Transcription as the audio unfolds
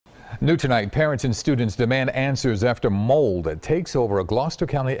New tonight, parents and students demand answers after mold takes over a Gloucester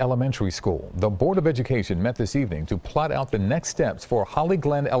County elementary school. The Board of Education met this evening to plot out the next steps for Holly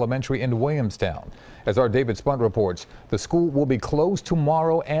Glen Elementary in Williamstown. As our David Spunt reports, the school will be closed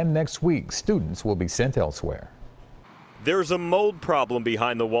tomorrow and next week. Students will be sent elsewhere. There's a mold problem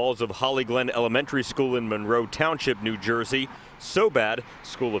behind the walls of Holly Glen Elementary School in Monroe Township, New Jersey. So bad,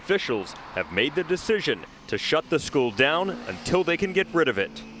 school officials have made the decision to shut the school down until they can get rid of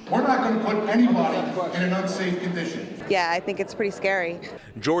it. We're not going to put anybody in an unsafe condition. Yeah, I think it's pretty scary.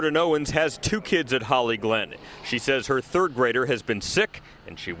 Jordan Owens has 2 kids at Holly Glen. She says her 3rd grader has been sick,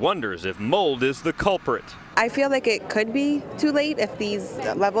 and she wonders if mold is the culprit. I feel like it could be too late if these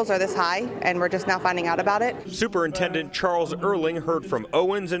levels are this high, and we're just now finding out about it. Superintendent Charles Erling heard from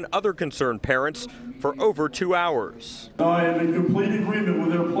Owens and other concerned parents for over 2 hours. I am in complete agreement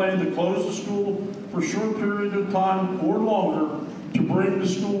with their plan to close the school for a short period of time or longer to bring the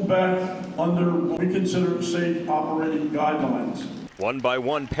school back under what we consider safe operating guidelines. One by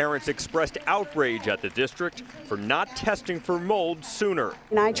one, parents expressed outrage at the district for not testing for mold sooner.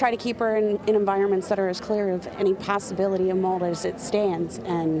 And I try to keep her in environments that are as clear of any possibility of mold as it stands,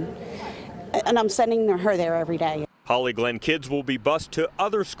 and I'm sending her there every day. Holly Glen kids will be bused to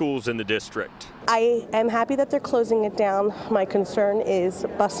other schools in the district. I am happy that they're closing it down. My concern is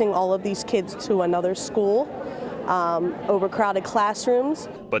busing all of these kids to another school. Overcrowded classrooms.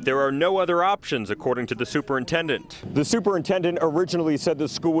 But there are no other options, according to the superintendent. The superintendent originally said the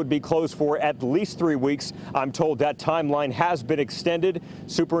school would be closed for at least 3 weeks. I'm told that timeline has been extended.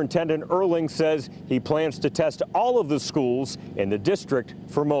 Superintendent Erling says he plans to test all of the schools in the district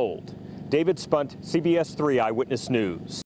for mold. David Spunt, CBS 3 Eyewitness News.